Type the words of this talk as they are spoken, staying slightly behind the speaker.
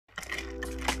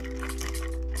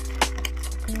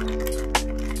Hi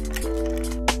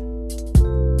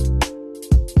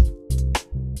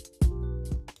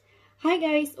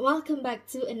guys, welcome back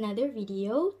to another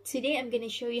video. Today I'm gonna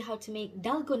show you how to make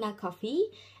dalgona coffee.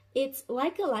 It's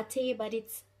like a latte, but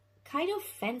it's kind of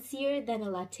fancier than a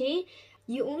latte.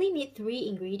 You only need 3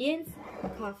 ingredients: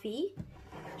 coffee,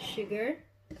 sugar,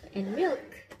 and milk.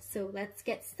 So let's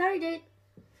get started.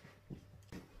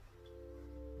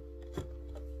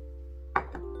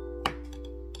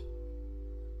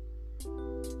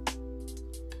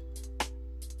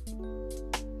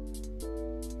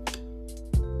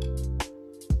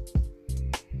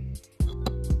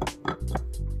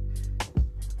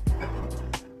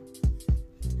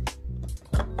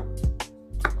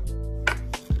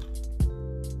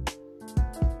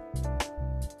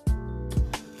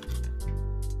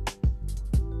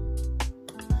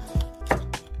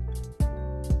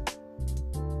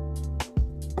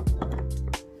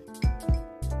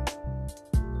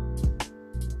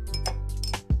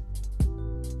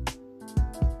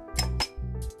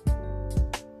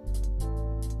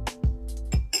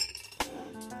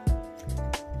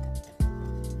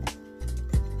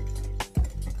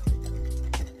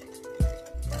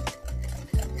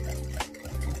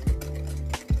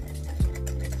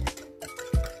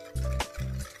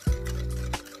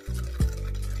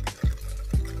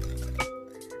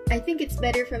 I think it's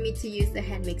better for me to use the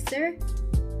hand mixer.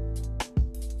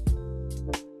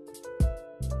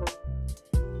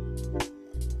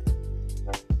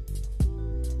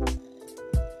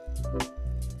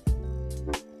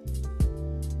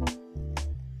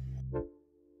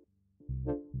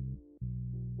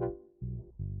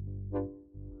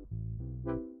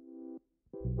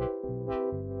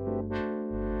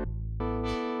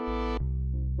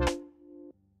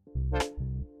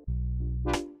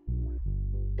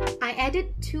 I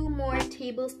added 2 more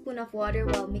tablespoons of water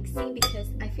while mixing because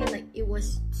I feel like it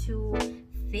was too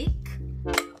thick.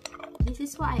 This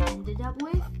is what I ended up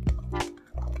with.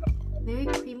 Very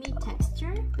creamy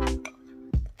texture.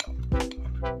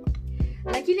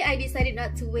 Luckily, I decided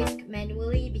not to whisk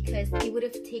manually because it would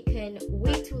have taken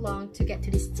way too long to get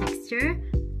to this texture.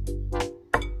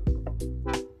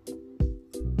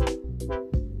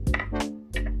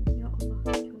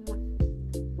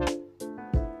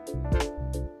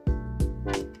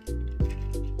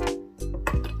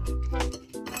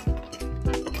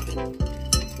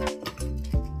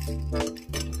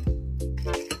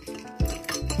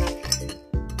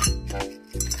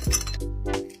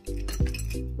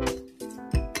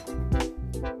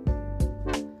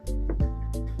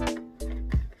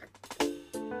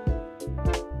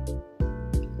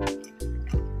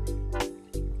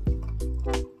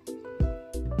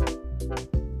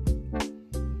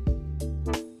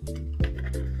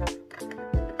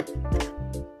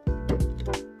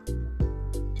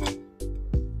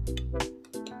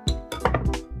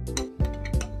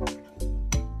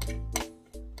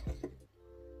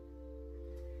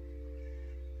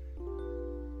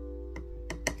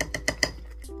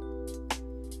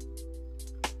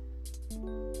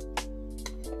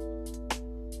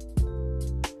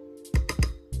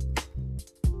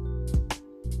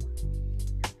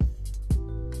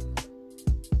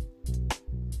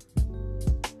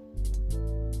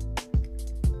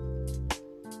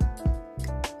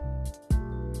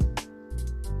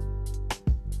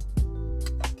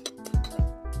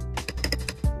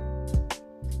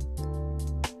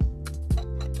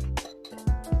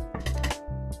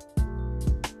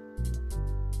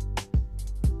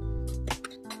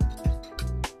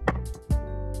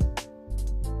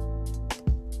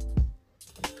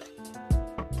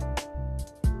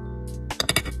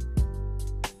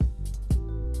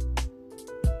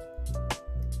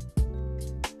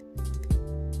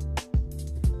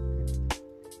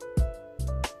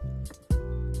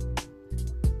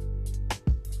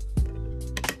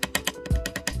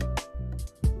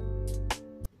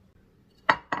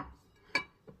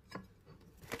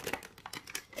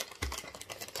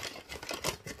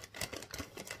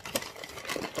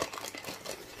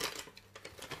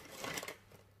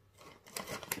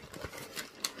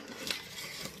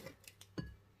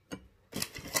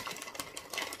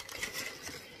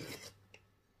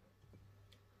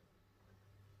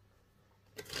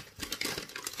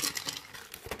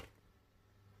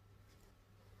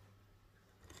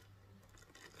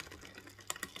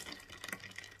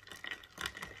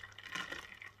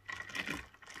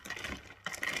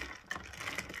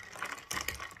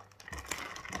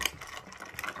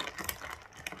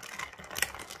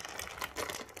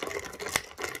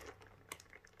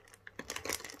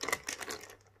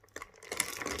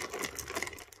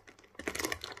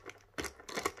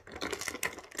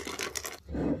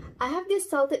 I have this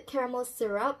salted caramel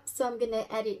syrup, so I'm gonna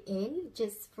add it in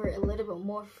just for a little bit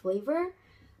more flavor,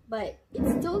 but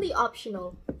it's totally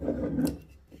optional.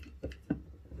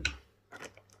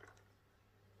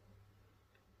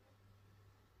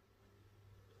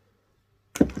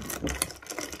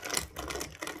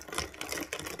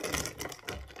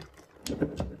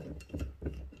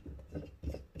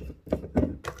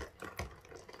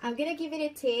 I'm gonna give it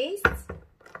a taste.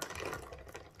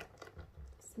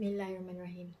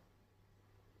 Bismillahirrahmanirrahim.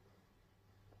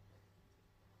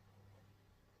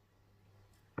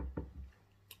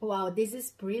 Wow, this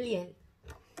is brilliant.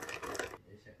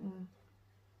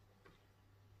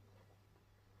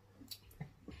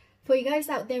 For you guys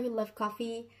out there who love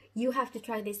coffee, you have to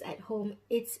try this at home.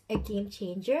 It's a game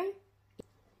changer.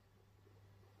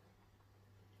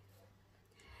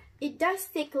 It does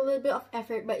take a little bit of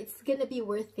effort, but it's gonna be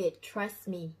worth it, trust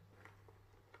me.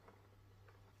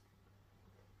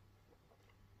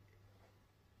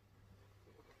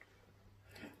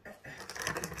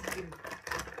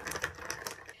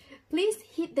 Please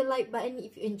hit the like button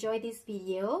if you enjoyed this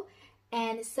video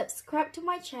and subscribe to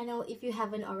my channel if you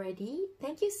haven't already.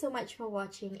 Thank you so much for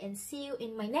watching and see you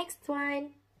in my next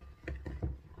one.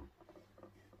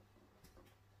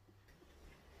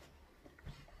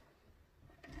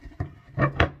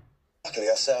 Luckily,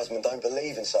 our salesmen don't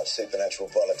believe in such supernatural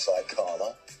bollocks like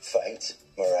karma, fate,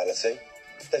 morality.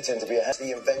 They tend to be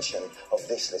the invention of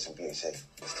this little beauty.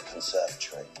 It's the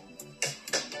conservatory.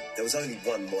 There was only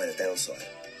one minor downside.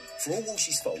 For all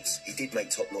Walsh's faults, he did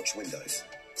make top-notch windows.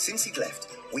 Since he'd left,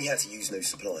 we had to use new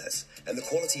suppliers, and the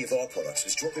quality of our products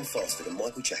was dropping faster than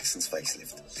Michael Jackson's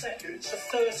facelift. Second, it's the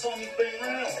third time you've been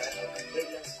round.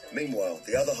 Meanwhile,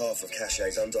 the other half of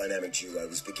Cachet's undynamic duo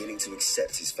was beginning to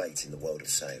accept his fate in the world of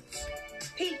sales.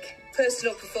 Peak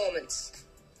personal performance.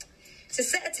 It's a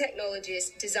set of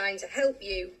technologies designed to help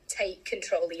you take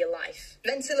control of your life.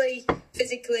 Mentally,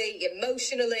 physically,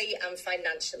 emotionally, and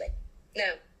financially.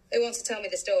 Now, who wants to tell me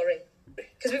the story?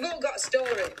 Because we've all got a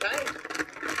story,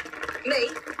 right? Me,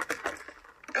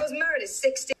 I was married at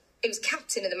 16. He was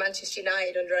captain of the Manchester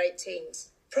United under-18s.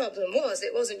 Problem was,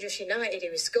 it wasn't just United he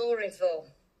was scoring for.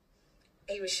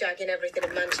 He was shagging everything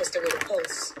in Manchester with a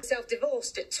pulse.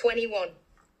 Self-divorced at 21.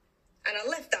 And I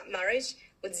left that marriage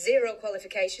with 0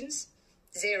 qualifications,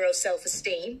 0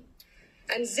 self-esteem,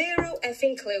 and 0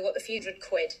 effing clue what the future had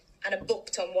quid. And I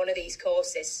booked on one of these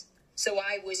courses. So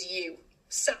I was you.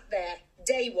 Sat there,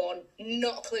 day one,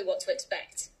 not a clue what to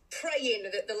expect. Praying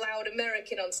that the loud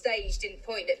American on stage didn't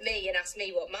point at me and ask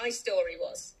me what my story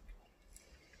was.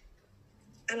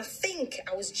 And I think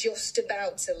I was just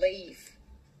about to leave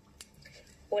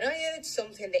when I heard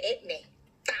something that hit me.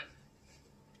 Bam!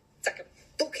 It's like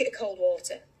a bucket of cold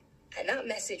water. And that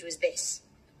message was this: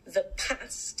 the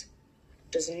past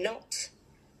does not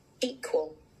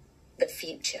equal the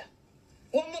future.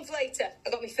 1 month later, I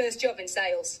got my first job in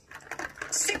sales.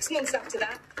 6 months after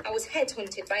that, I was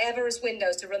headhunted by Everest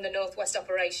Windows to run the Northwest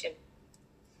operation.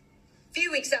 A few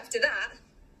weeks after that,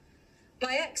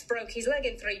 my ex broke his leg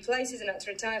in 3 places and had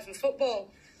to retire from football.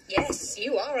 Yes,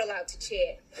 you are allowed to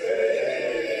cheer.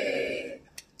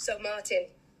 So, Martin,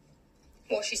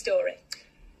 what's your story?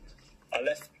 I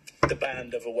left the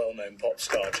band of a well-known pop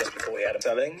star just before he had a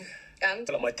selling. And?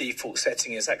 Like my default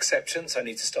setting is acceptance. I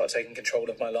need to start taking control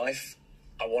of my life.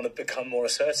 I want to become more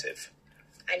assertive.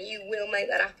 And you will make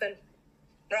that happen.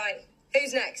 Right,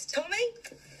 who's next? Tommy?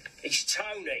 It's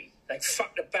Tony. They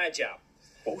fucked the badge up.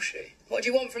 Bullshit. What do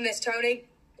you want from this, Tony?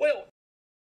 Well,